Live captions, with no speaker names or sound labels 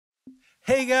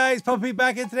Hey guys, Puppy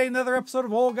back in today, another episode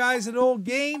of Old Guys and Old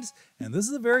Games, and this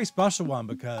is a very special one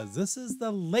because this is the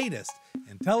latest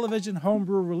Intellivision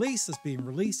Homebrew release that's being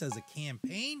released as a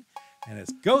campaign, and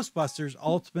it's Ghostbusters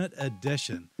Ultimate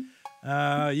Edition.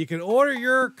 You can order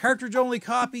your cartridge-only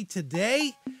copy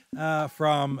today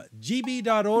from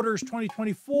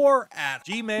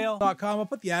gb.orders2024@gmail.com. I'll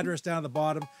put the address down at the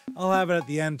bottom. I'll have it at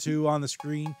the end too on the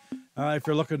screen. If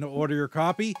you're looking to order your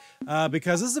copy,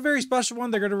 because this is a very special one.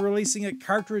 They're going to be releasing it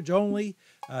cartridge only,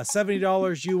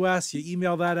 $70 US. You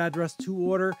email that address to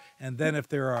order, and then if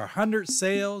there are 100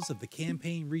 sales, if the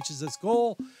campaign reaches its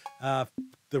goal,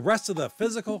 the rest of the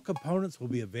physical components will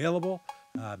be available.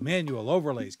 Manual,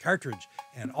 overlays, cartridge,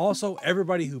 and also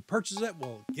everybody who purchases it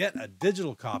will get a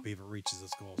digital copy if it reaches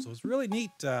its goal. So it's really neat.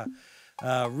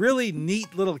 Really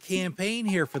neat little campaign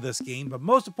here for this game, but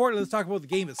most importantly, let's talk about the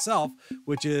game itself,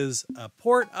 which is a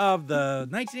port of the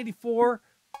 1984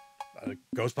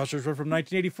 Ghostbusters were from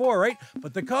 1984, right?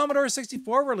 But the Commodore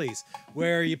 64 release,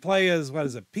 where you play as, what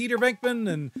is it, Peter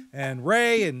Venkman and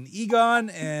Ray and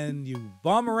Egon, and you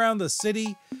bomb around the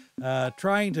city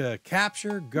trying to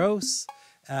capture ghosts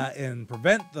and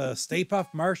prevent the Stay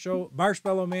Puft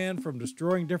Marshmallow Man from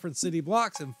destroying different city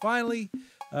blocks, and finally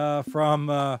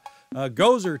from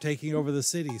Gozer taking over the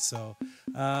city. So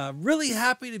really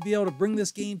happy to be able to bring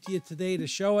this game to you today to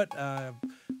show it.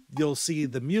 You'll see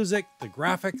the music, the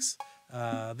graphics,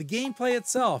 the gameplay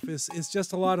itself is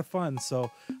just a lot of fun.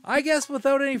 So I guess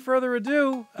without any further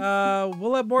ado,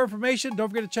 we'll have more information. Don't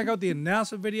forget to check out the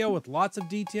announcement video with lots of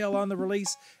detail on the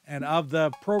release and of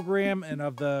the program and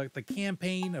of the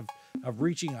campaign of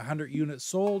reaching 100 units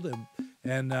sold,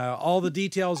 and all the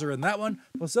details are in that one.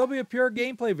 Plus there'll be a pure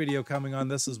gameplay video coming on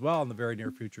this as well in the very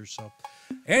near future. So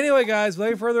anyway, guys,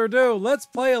 without further ado, let's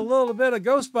play a little bit of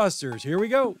Ghostbusters. Here we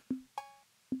go.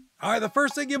 All right, the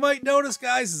first thing you might notice,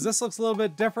 guys, is this looks a little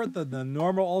bit different than the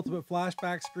normal Ultimate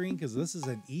Flashback screen because this is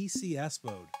an ECS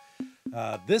mode.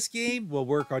 This game will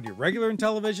work on your regular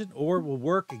Intellivision, or will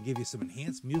work and give you some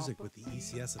enhanced music with the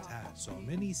ECS attached. So I'm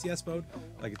in ECS mode,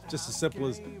 like it's just as simple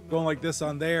as going like this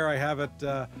on there. I have it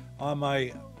on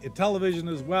my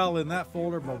Intellivision as well in that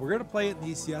folder, but we're going to play it in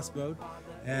ECS mode.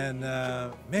 And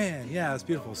man, yeah, it's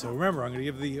beautiful. So remember, I'm going to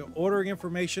give the ordering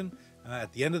information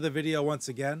at the end of the video once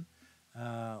again.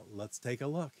 Let's take a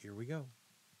look. Here we go.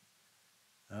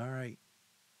 All right.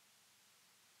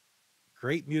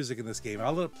 Great music in this game.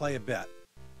 I'll let it play a bit.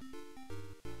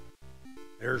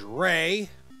 There's Ray,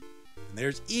 and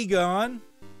there's Egon.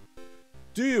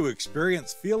 Do you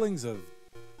experience feelings of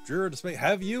drear dismay?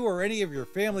 Have you or any of your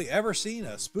family ever seen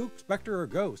a spook, specter, or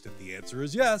ghost? If the answer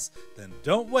is yes, then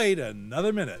don't wait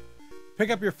another minute. Pick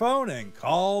up your phone and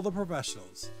call the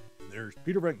professionals. And there's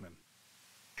Peter Venkman.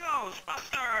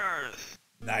 Ghostbusters!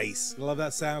 Nice. Love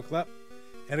that sound clip.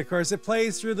 And of course, it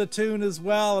plays through the tune as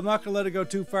well. I'm not going to let it go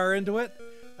too far into it,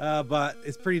 but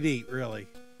it's pretty neat, really.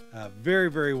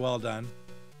 Very, very well done.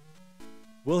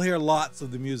 We'll hear lots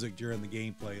of the music during the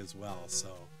gameplay as well. So,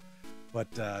 but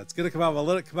it's going to come up. I'll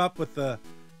let it come up with the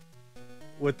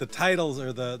titles,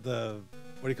 or the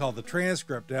what do you call it, the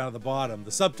transcript down at the bottom,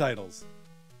 the subtitles.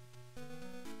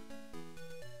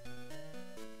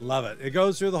 Love it. It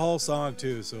goes through the whole song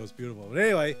too, so it's beautiful. But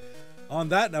anyway, on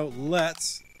that note,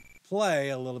 let's play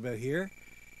a little bit here.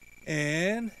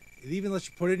 And it even lets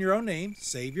you put in your own name,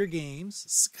 save your games.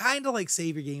 It's kind of like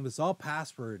save your game. It's all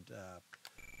password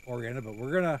oriented, but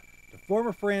we're gonna, to form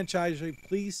a franchise,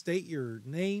 please state your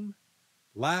name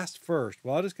last first.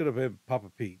 Well, I'm just gonna be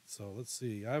Papa Pete. So let's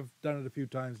see. I've done it a few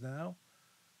times now.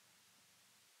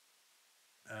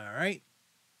 All right.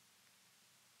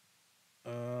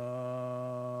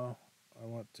 I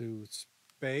want to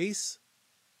space.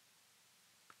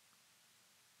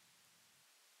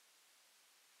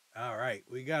 All right,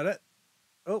 we got it.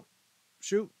 Oh,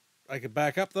 shoot. I could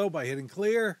back up though by hitting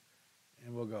clear,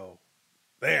 and we'll go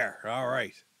there. All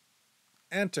right.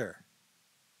 Enter.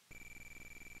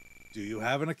 Do you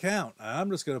have an account?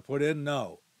 I'm just going to put in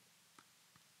no.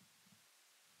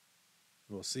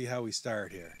 We'll see how we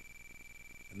start here.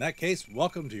 In that case,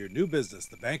 welcome to your new business.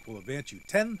 The bank will advance you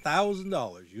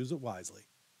 $10,000. Use it wisely.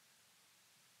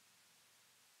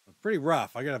 Pretty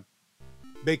rough. I got to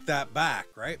make that back,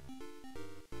 right?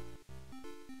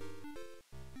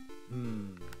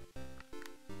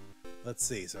 Let's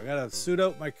see. So I got to suit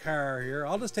out my car here.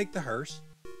 I'll just take the hearse.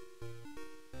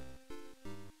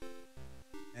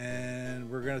 And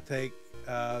we're going to take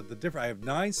the different. I have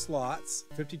 9 slots,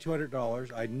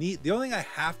 $5,200. I need, the only thing I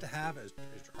have to have are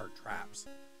traps.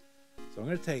 So I'm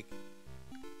going to take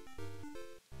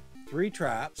 3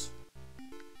 traps.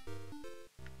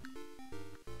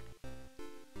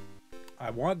 I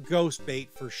want ghost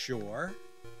bait for sure.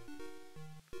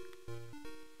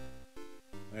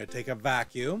 I'm going to take a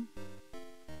vacuum.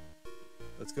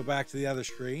 Let's go back to the other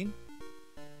screen.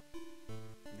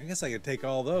 I guess I could take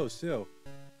all those too.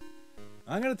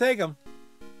 I'm going to take them.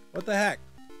 What the heck?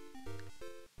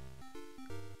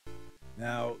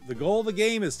 Now, the goal of the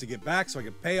game is to get back so I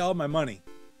can pay all my money.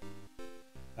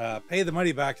 Pay the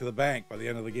money back to the bank by the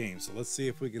end of the game. So let's see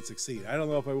if we can succeed. I don't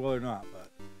know if I will or not,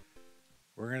 but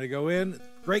we're going to go in.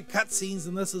 Great cutscenes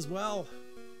in this as well.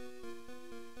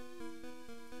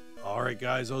 All right,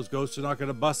 guys, those ghosts are not going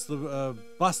to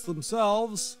bust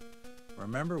themselves.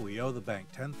 Remember, we owe the bank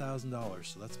 $10,000,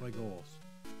 so that's my goals.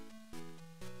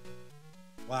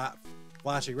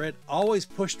 Flashing red. Always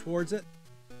push towards it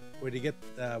when you get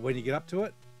up to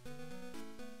it.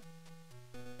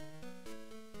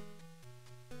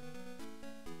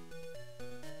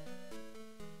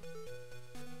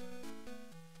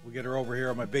 We'll get her over here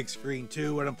on my big screen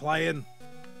too when I'm playing.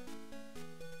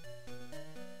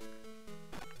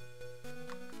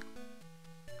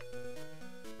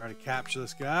 Try to capture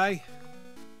this guy.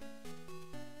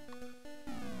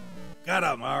 Got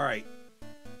him. All right.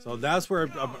 So that's where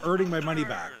I'm earning my money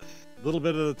back. A little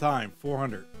bit at a time.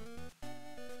 400.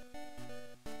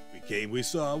 We came, we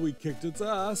saw, we kicked its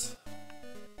ass.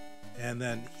 And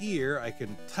then here I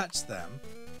can touch them.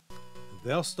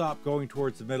 They'll stop going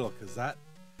towards the middle because I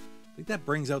think that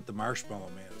brings out the marshmallow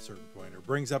man at a certain point, or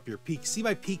brings up your peak. See,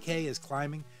 my PK is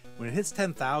climbing. When it hits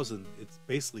 10,000, it's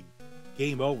basically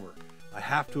game over. I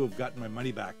have to have gotten my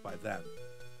money back by then.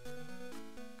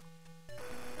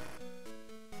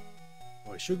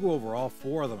 Well, I should go over all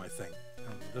 4 of them, I think.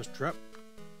 This trip.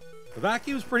 The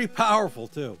vacuum's pretty powerful,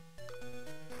 too.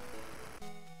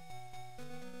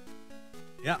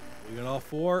 Yeah, we got all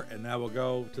 4, and now we'll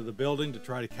go to the building to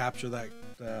try to capture that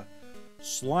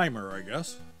Slimer, I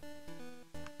guess.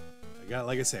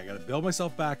 Like I say, I got to build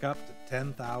myself back up to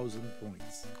 10,000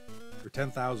 points. Or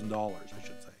 $10,000, I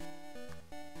should say.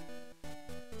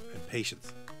 And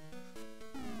patience.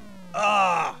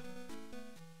 Ah!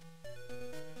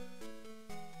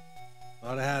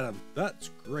 Thought I had him. That's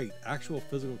great. Actual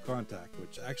physical contact,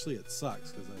 which actually it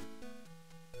sucks because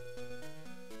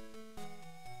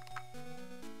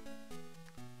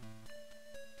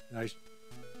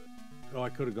I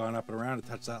could have gone up and around to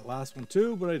touch that last one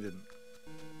too, but I didn't.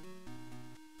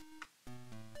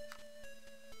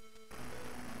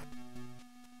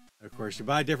 Of course, you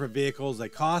buy different vehicles. They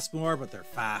cost more, but they're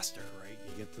faster, right?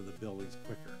 You get to the buildings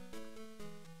quicker.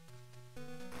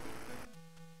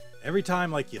 Every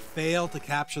time, like, you fail to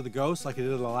capture the ghost, like I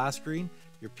did on the last screen,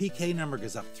 your PK number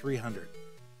goes up 300.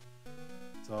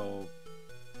 So,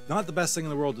 not the best thing in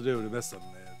the world to do to miss them.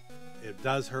 It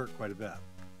does hurt quite a bit.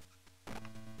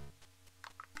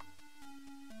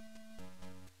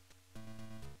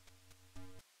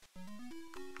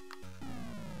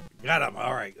 Got him.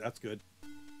 All right, that's good.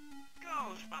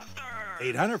 Ghostbusters!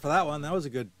 800 for that one. That was a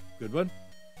good one.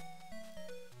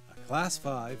 A Class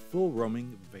 5 full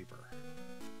roaming vapor.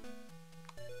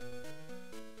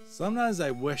 Sometimes I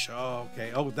wish, oh,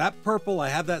 okay. Oh, that purple, I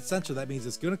have that sensor. That means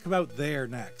it's going to come out there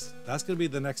next. That's going to be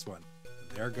the next one.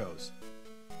 There it goes.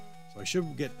 So I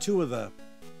should get 2 of the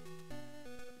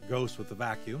ghosts with the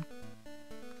vacuum.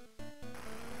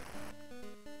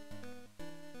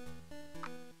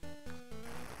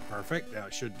 Perfect. Now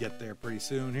it should get there pretty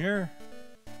soon here.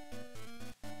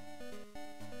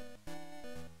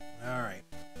 All right.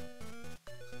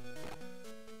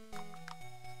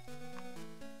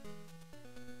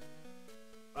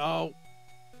 Oh.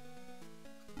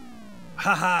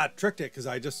 Haha, tricked it because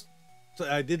I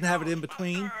didn't have it in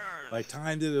between. I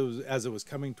timed it as it was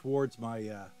coming towards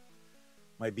my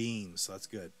my beams, so that's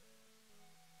good.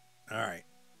 All right.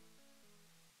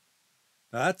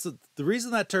 Now that's the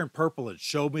reason that turned purple and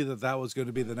showed me that was going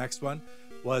to be the next one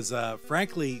was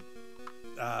frankly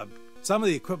some of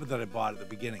the equipment that I bought at the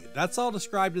beginning. That's all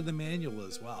described in the manual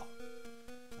as well.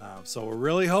 So we're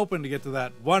really hoping to get to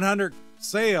that 100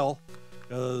 sale,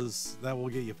 because that will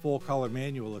get you full color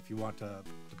manual if you want to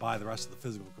buy the rest of the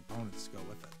physical components to go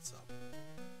with it. So,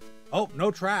 oh,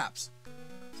 no traps.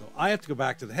 So I have to go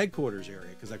back to the headquarters area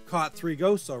because I've caught 3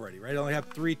 ghosts already, right? I only have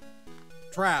 3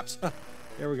 traps.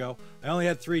 There we go. I only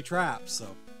had 3 traps,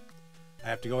 so I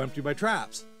have to go empty my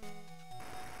traps.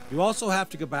 You also have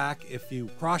to go back if you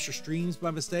cross your streams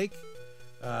by mistake.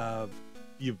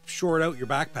 You short out your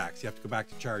backpacks. You have to go back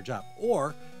to charge up.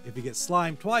 Or if you get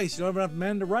slimed twice, you don't have enough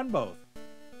men to run both.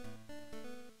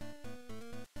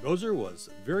 Gozer was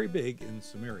very big in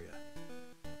Samaria.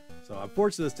 So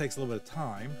unfortunately this takes a little bit of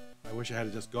time. I wish I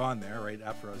had just gone there right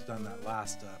after I was done that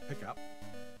last pickup.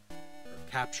 Or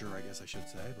capture, I guess I should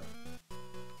say. But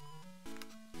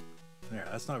there,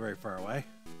 that's not very far away.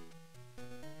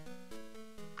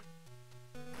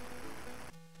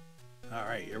 All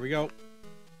right, here we go.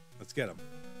 Let's get him.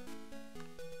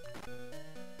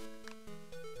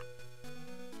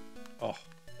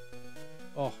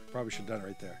 Oh, probably should have done it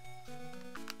right there.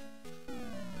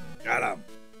 Got him.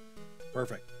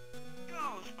 Perfect.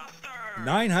 Ghostbusters!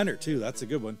 900 too. That's a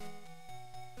good one.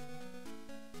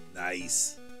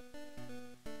 Nice.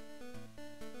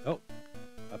 Oh,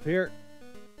 up here.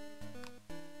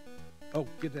 Oh,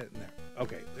 get that in there.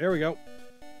 Okay, there we go.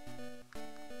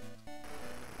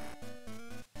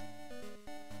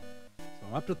 So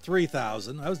I'm up to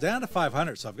 3,000. I was down to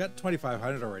 500, so I've got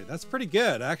 2,500 already. That's pretty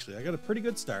good, actually. I got a pretty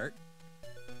good start.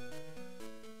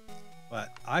 But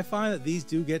I find that these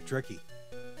do get tricky.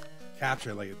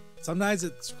 Capture, like, sometimes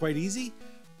it's quite easy,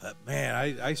 but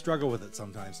man, I struggle with it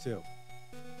sometimes too.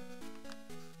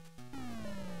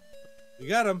 You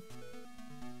got him.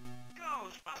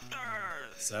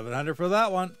 Ghostbusters! 700 for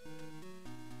that one.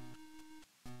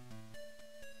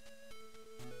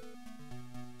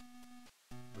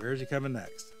 Where's he coming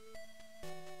next?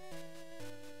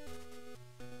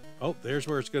 Oh, there's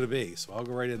where it's going to be. So I'll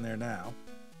go right in there now.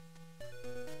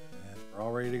 And we're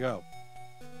all ready to go.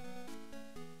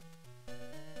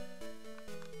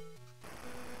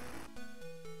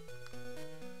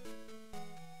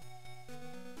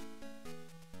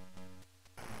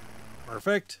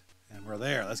 Perfect. And we're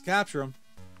there. Let's capture him.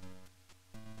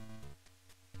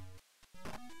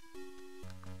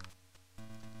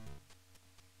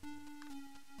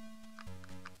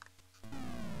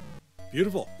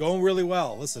 Beautiful. Going really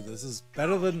well. Listen, this is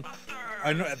better than...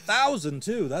 I know, 1,000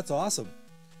 too. That's awesome.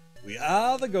 We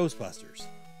are the Ghostbusters.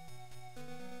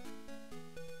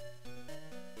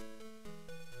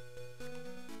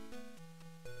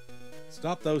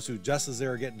 Stop those who just as they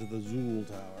were getting to the Zool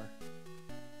Tower.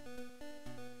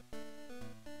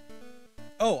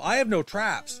 Oh, I have no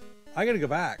traps. I gotta go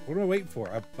back. What am I waiting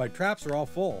for? My traps are all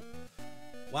full.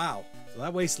 Wow. So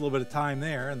that wastes a little bit of time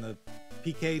there, and the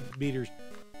PK meter's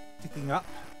ticking up.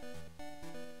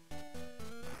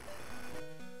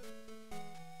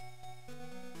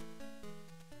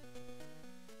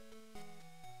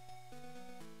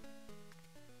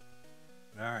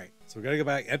 All right. So we gotta go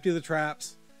back, empty the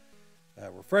traps,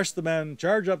 refresh the men,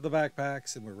 charge up the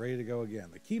backpacks, and we're ready to go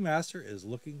again. The Keymaster is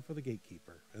looking for the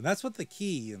gatekeeper, and that's what the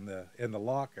key in the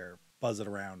lock are buzzing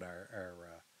around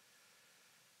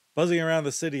buzzing around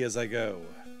the city as I go.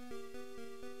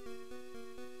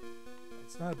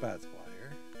 It's not a bad spot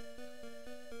here.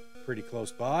 Pretty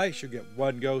close by. Should get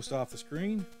one ghost off the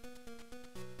screen.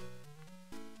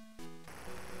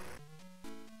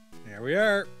 There we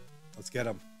are. Let's get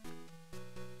him.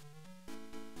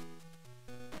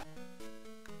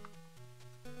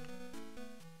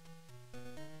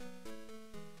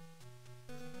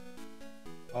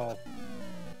 Oh.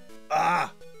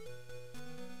 Ah!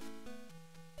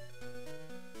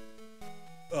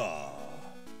 Oh.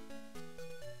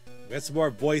 We got some more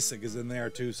voice that goes in there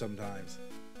too sometimes.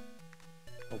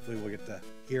 Hopefully we'll get to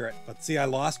hear it. But see, I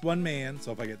lost one man,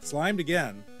 so if I get slimed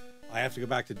again, I have to go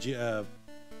back to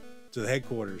the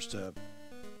headquarters to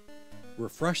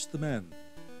refresh the men.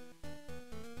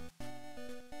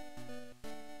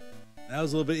 I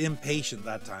was a little bit impatient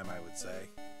that time, I would say.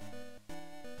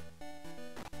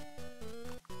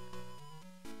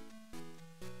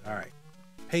 All right,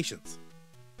 patience.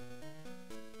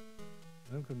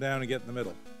 Let him come down and get in the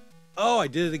middle. Oh, I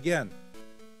did it again.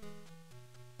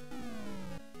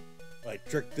 I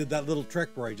did that little trick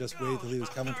where I just waited till he was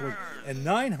coming toward. And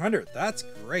 900, that's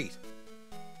great.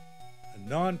 A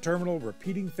non-terminal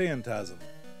repeating phantasm.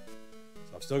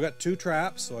 So I've still got 2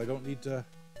 traps, so I don't need to.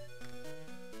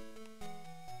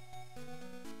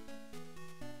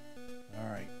 All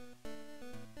right.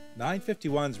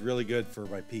 951 is really good for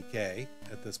my PK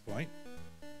at this point.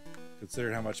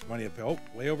 Considering how much money I pay. Oh,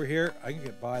 way over here, I can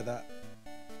get by that.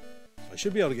 So I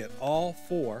should be able to get all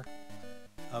 4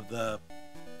 of the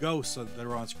ghosts that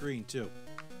are on screen too.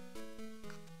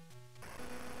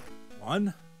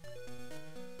 1.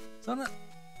 Something.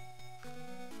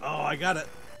 Oh, I got it.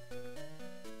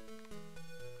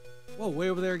 Whoa, way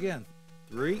over there again.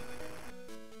 3.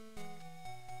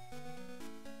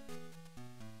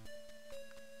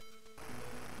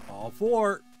 All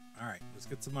 4. All right, let's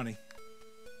get some money.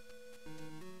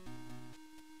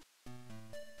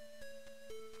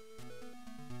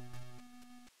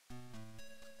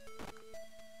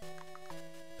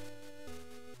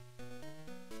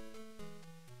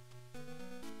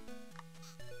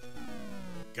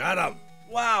 Got him.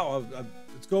 Wow,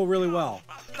 it's going really well.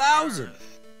 1,000.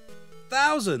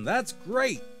 That's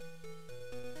great.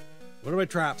 What are my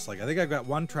traps like? I think I've got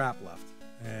 1 trap left.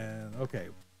 And okay.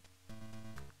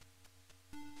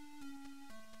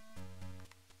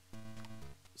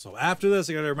 So after this,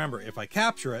 I got to remember, if I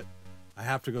capture it, I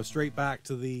have to go straight back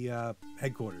to the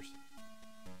headquarters.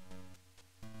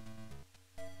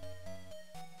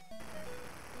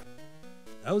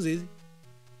 That was easy.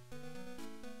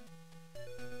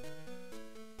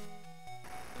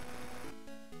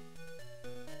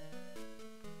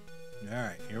 All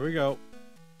right, here we go.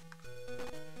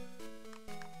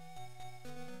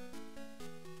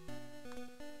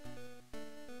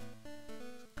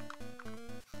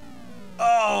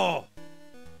 Oh!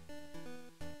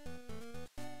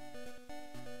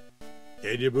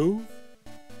 Can you move?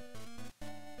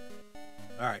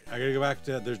 All right, I gotta go back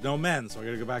to, there's no men, so I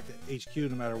gotta go back to HQ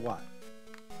no matter what.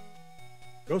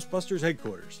 Ghostbusters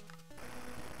headquarters.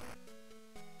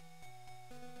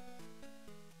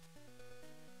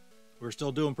 We're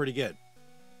still doing pretty good.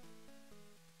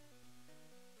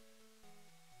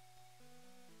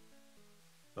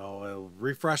 So I'll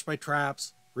refresh my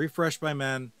traps, refresh my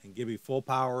men, and give me full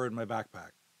power in my backpack.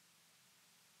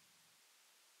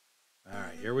 All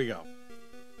right, here we go.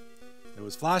 It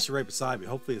was flashing right beside me.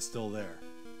 Hopefully it's still there.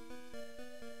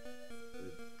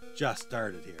 It just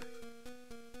started here.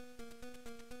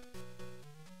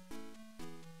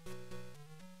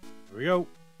 Here we go.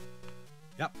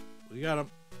 Yep, we got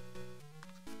him.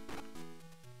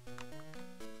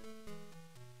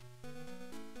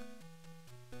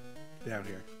 Down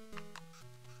here.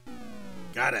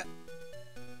 Got it.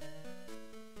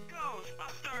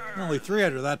 Ghostbusters! Only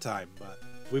 300 that time, but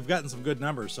we've gotten some good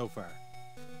numbers so far.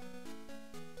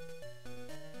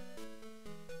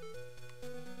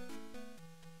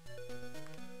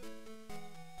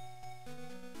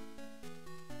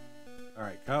 All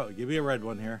right, go. Give me a red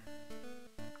one here.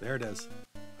 There it is.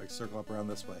 I can circle up around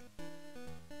this way.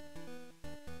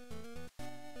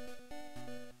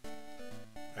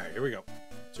 All right, here we go.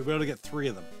 So we'll be able to get 3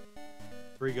 of them.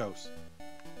 3 ghosts.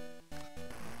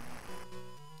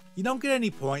 You don't get any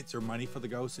points or money for the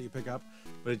ghosts that you pick up,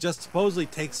 but it just supposedly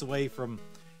takes away from,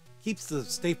 keeps the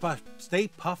Stay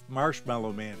Puft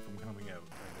Marshmallow Man from coming out.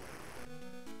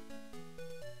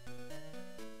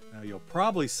 Now you'll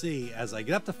probably see as I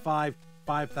get up to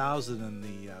 5,000 in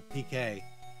the PK,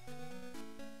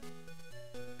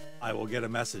 I will get a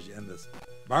message and this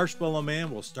Marshmallow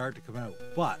Man will start to come out,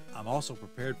 but I'm also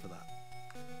prepared for that.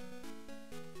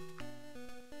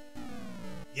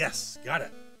 Yes, got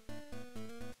it.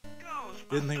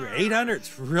 Didn't think 800.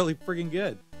 It's really freaking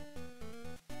good.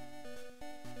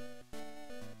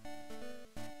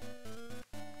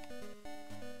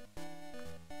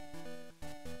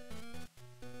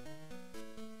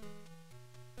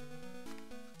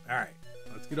 All right,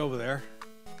 let's get over there.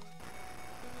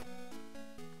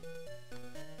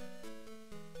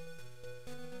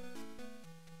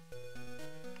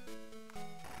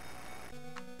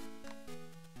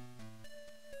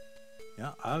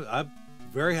 Yeah, I'm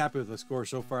very happy with the score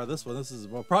so far. This is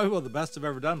probably one of the best I've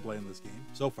ever done playing this game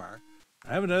so far.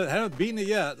 I haven't beaten it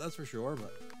yet, that's for sure,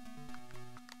 but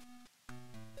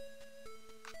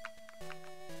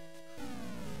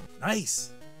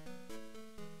nice.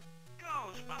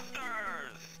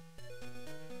 Ghostbusters!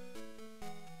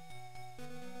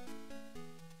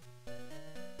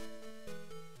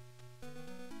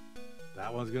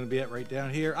 That one's gonna be it right down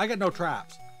here. I got no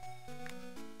traps.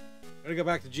 Gotta go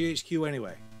back to GHQ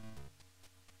anyway.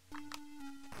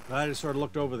 But I just sort of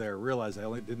looked over there and realized I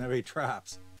only didn't have any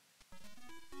traps.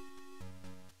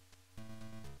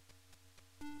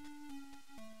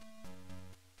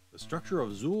 The structure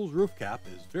of Zool's roof cap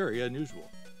is very unusual.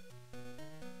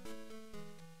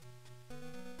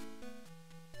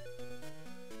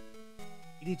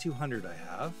 $8,200 I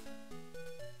have.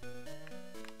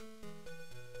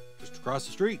 Just across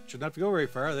the street. Shouldn't have to go very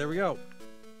far. There we go.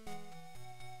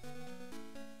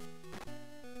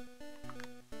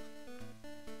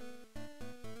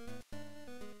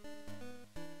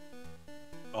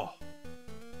 Oh.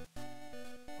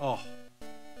 Oh.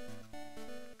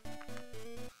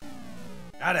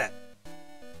 Got it.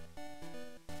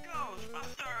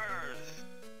 Ghostbusters!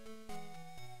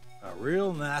 A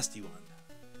real nasty one.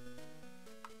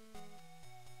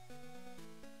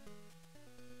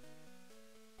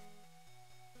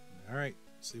 All right,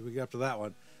 see what we get after that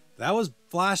one. That was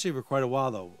flashing for quite a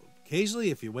while, though.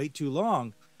 Occasionally, if you wait too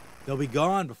long, they'll be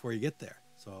gone before you get there.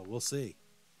 So we'll see.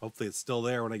 Hopefully it's still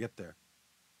there when I get there.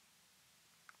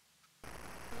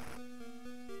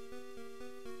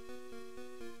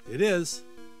 It is.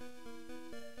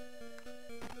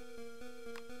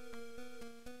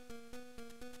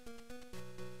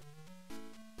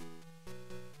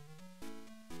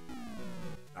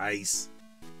 Nice.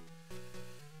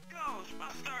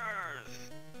 Ghostbusters!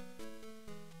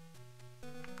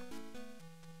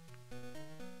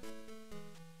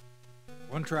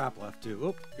 One trap left too.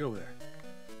 Oh, get over there.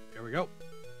 There we go.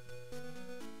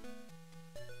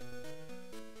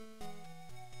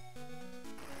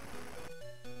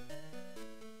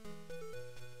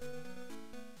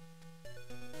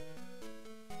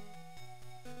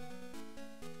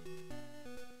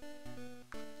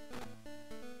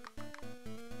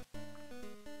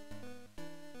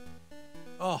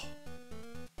 Oh.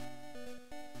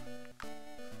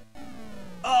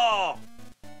 Oh!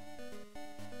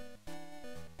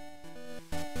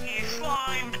 He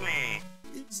slimed me.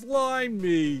 He slimed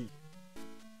me.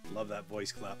 Love that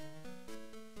voice clip.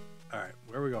 Alright,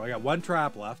 where we go? I got one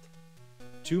trap left.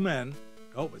 2 men.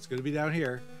 Oh, it's going to be down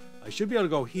here. I should be able to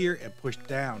go here and push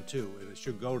down too, and it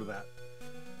should go to that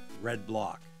red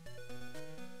block.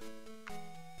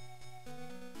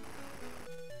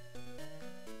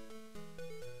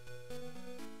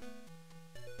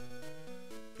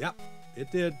 Yep,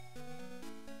 it did.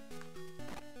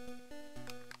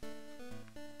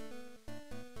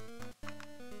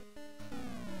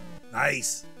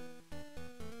 Nice.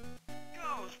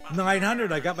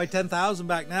 900. I got my 10,000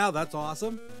 back now. That's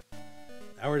awesome.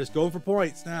 Now we're just going for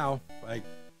points now. I'm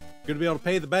going to be able to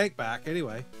pay the bank back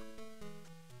anyway.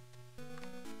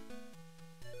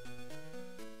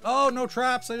 Oh, no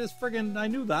traps. I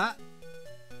knew that.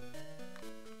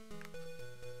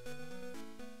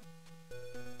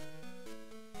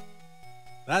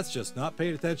 That's just not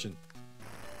paying attention.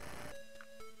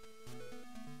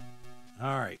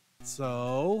 All right,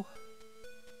 so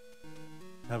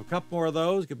have a couple more of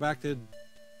those. Get back to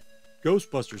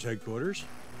Ghostbusters headquarters.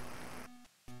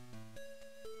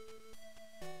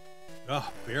 Oh,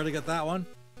 barely got that one.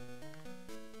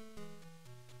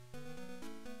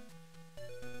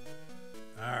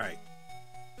 All right.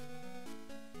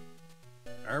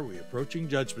 Are we approaching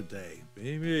Judgment Day?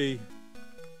 Maybe.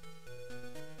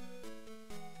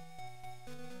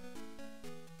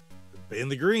 In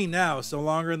the green now, it's no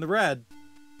longer in the red.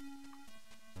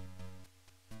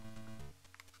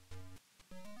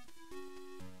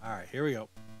 All right, here we go.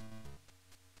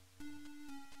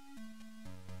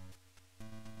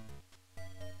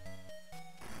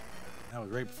 That was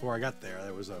right before I got there.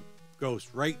 There was a ghost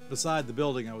right beside the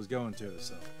building I was going to,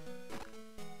 so.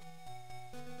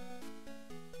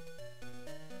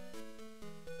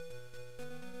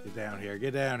 Get down here,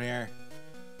 get down here.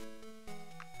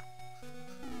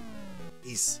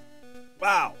 Peace.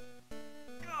 Wow.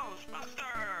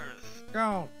 Ghostbusters.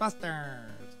 Ghostbusters.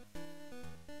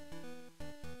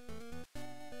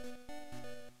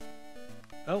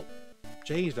 Oh,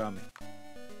 changed on me.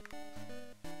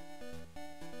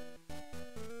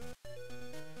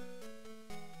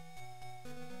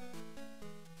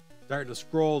 Starting to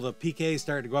scroll. The PK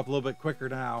starting to go up a little bit quicker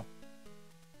now.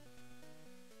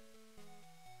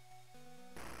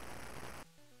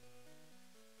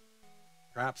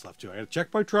 Traps left too. I gotta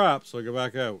check my traps so I go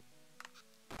back out.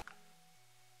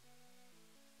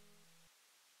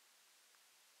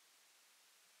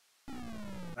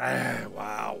 Ah,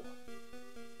 wow.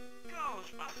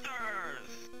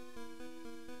 Ghostbusters.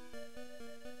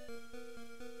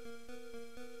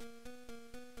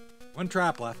 One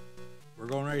trap left. We're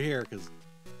going right here because,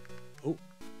 oh,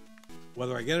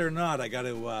 whether I get it or not, I got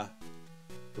to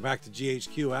go back to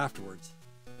GHQ afterwards.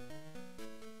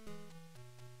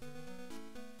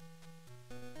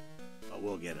 But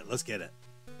we'll get it. Let's get it.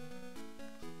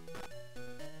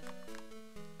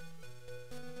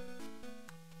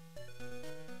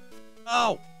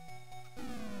 Oh!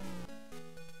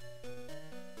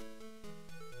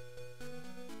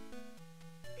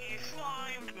 He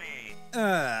slimed me.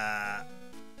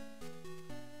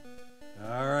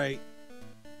 All right.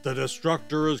 The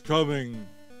destructor is coming.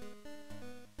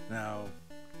 Now,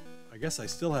 I guess I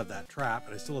still have that trap,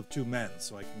 and I still have 2 men,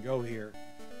 so I can go here.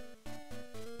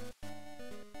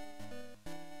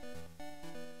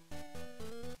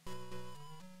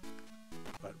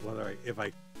 But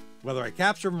whether I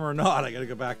capture him or not, I gotta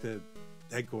go back to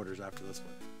headquarters after this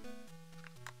one.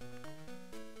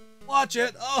 Watch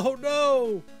it! Oh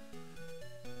no!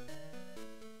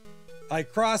 I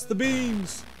crossed the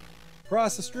beams,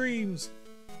 crossed the streams.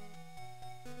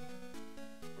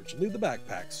 Fortunately, the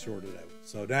backpack's sorted out.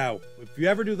 So now, if you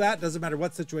ever do that, doesn't matter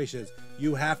what situation it is,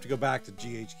 you have to go back to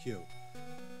GHQ.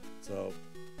 So,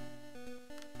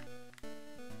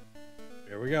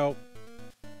 here we go.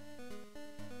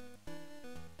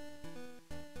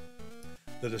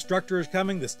 The destructor is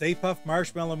coming. The Stay Puft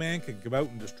Marshmallow Man can come out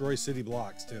and destroy city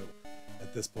blocks too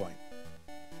at this point.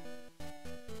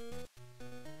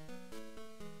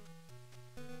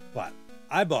 But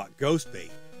I bought ghost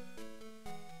bait.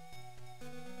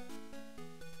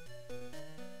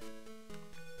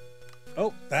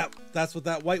 Oh, that's what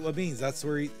that white one means. That's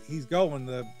where he's going.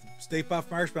 The Stay Puft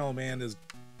Marshmallow Man is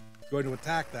going to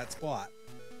attack that spot.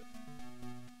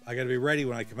 I got to be ready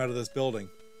when I come out of this building.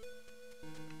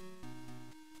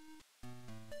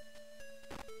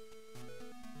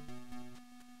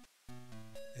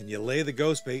 And you lay the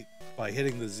ghost bait by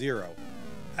hitting the 0.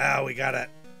 Ah, we got it.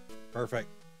 Perfect.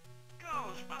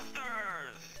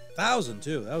 Ghostbusters! 1,000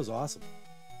 too. That was awesome.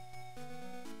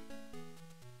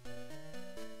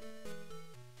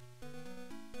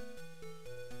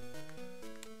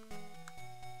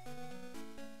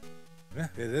 Yeah,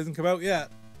 it hasn't come out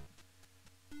yet.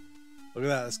 Look at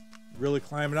that. It's really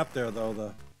climbing up there, though,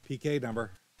 the PK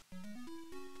number.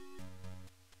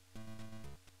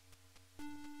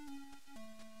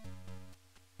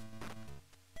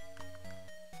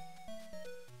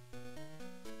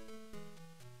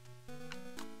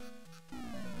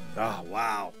 Oh,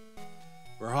 wow.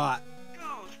 We're hot.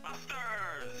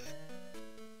 Ghostbusters!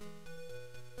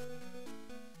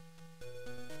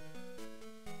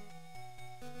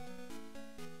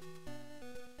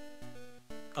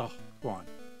 Oh, come on.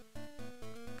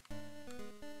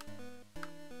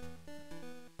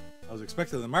 I was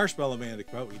expecting the Marshmallow Man to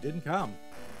come out. He didn't come.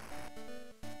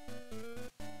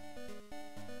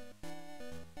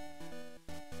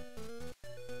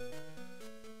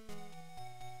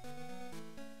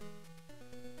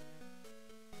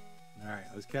 All right,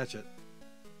 let's catch it.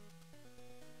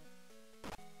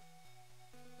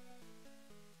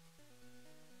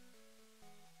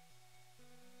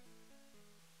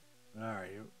 All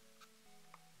right.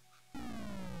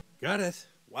 Got it.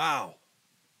 Wow.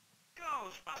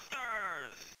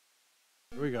 Ghostbusters!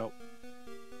 Here we go.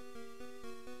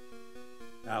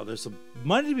 Now, there's some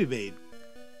money to be made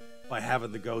by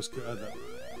having the ghost.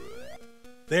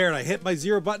 There, and I hit my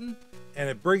 0 button, and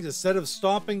it brings, instead of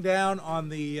stomping down on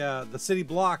the city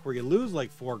block where you lose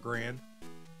like $4,000,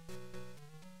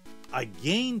 I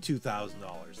gain $2,000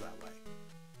 that way.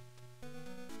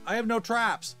 I have no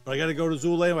traps, but I got to go to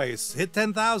Zool anyways. Hit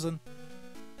 10,000.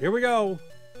 Here we go.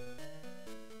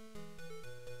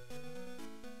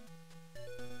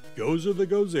 Gozer the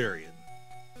Gozerian.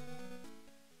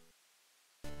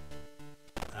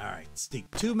 All right, sneak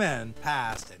 2 men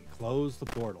past and close the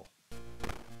portal. I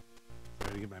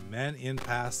gotta get my men in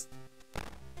past.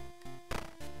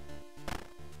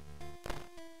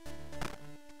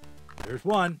 There's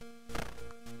one.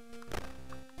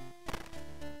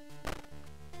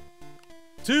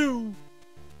 2.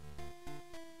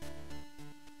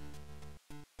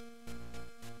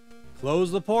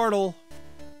 Close the portal.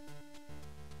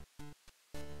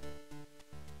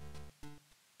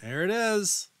 There it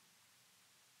is.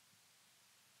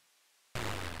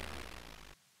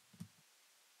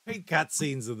 Great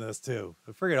cutscenes in this too.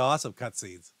 They're freaking awesome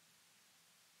cutscenes.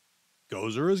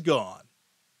 Gozer is gone.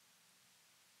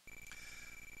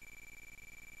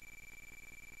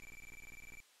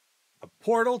 A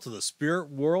portal to the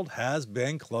spirit world has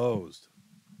been closed.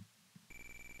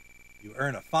 You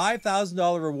earn a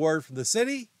 $5,000 reward from the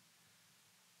city.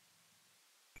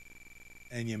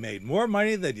 And you made more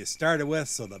money than you started with,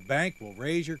 so the bank will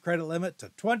raise your credit limit to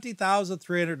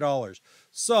 $20,300.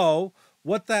 So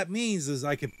what that means is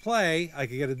I could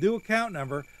get a new account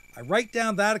number. I write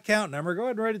down that account number. Go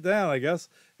ahead and write it down, I guess.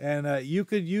 And you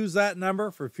could use that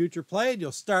number for future play. And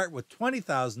you'll start with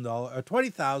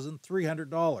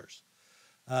 $20,300.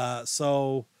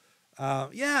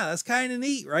 Yeah, that's kind of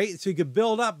neat, right? So you can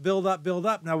build up.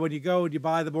 Now, when you go and you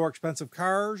buy the more expensive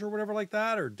cars or whatever like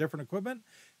that, or different equipment,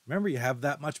 remember, you have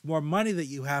that much more money that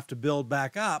you have to build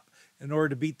back up in order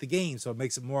to beat the game. So it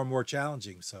makes it more and more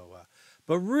challenging. So,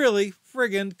 but really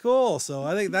friggin' cool. So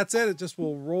I think that's it. It just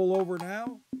will roll over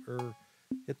now, or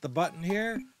hit the button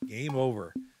here. Game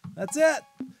over. That's it.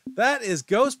 That is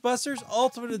Ghostbusters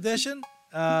Ultimate Edition.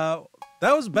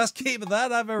 That was the best game of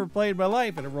that I've ever played in my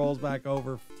life, and it rolls back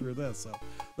over through this. So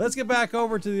let's get back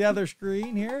over to the other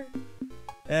screen here.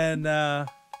 And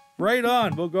right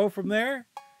on. We'll go from there.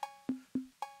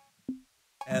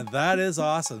 And that is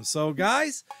awesome. So,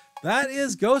 guys, that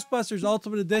is Ghostbusters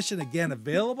Ultimate Edition. Again,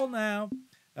 available now.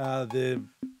 The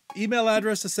email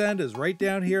address to send is right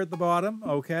down here at the bottom.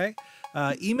 Okay.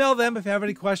 Email them if you have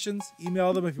any questions.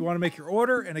 Email them if you want to make your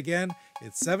order. And again,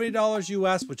 it's $70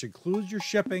 US, which includes your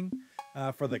shipping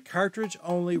for the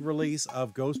cartridge-only release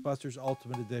of Ghostbusters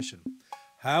Ultimate Edition.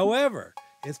 However,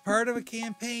 it's part of a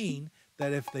campaign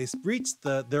that if they reach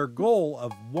their goal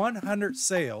of 100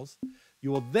 sales, you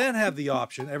will then have the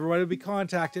option, everybody will be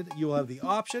contacted, you will have the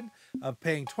option of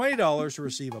paying $20 to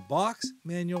receive a box,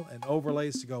 manual, and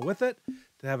overlays to go with it,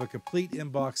 to have a complete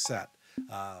inbox set.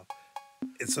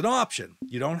 it's an option.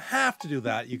 You don't have to do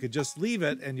that. You could just leave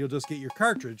it and you'll just get your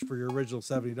cartridge for your original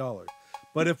 $70.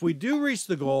 But if we do reach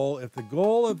the goal, if the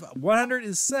goal of 100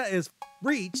 is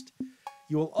reached,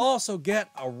 you will also get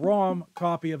a ROM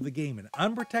copy of the game, an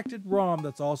unprotected ROM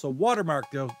that's also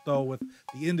watermarked though with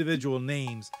the individual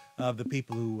names of the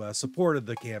people who supported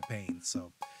the campaign.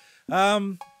 So,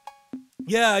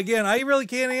 yeah, again, I really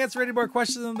can't answer any more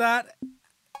questions than that.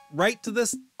 Write to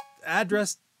this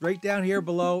address right down here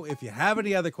below if you have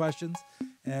any other questions,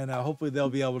 and hopefully they'll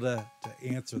be able to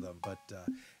answer them. But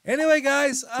anyway,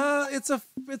 guys, it's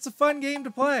a fun game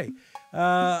to play.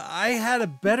 I had a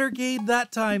better game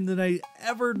that time than I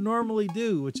ever normally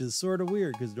do, which is sort of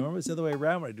weird because normally it's the other way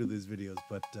around when I do these videos.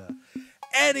 But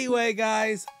anyway,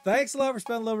 guys, thanks a lot for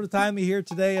spending a little bit of time here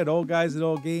today at Old Guys and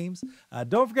Old Games.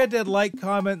 Don't forget to like,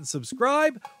 comment, and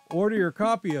subscribe. Order your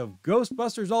copy of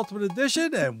Ghostbusters Ultimate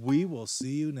Edition, and we will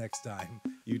see you next time.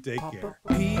 You take care.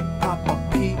 Papa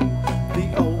Pete,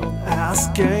 the old ass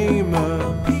gamer.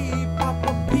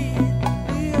 Papa Pete,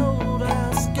 the old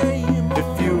ass gamer.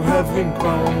 If you haven't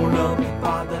grown up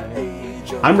by the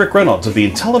age of... I'm Rick Reynolds of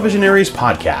the Intellivision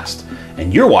Podcast,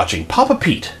 and you're watching Papa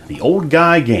Pete, the Old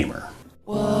Guy Gamer.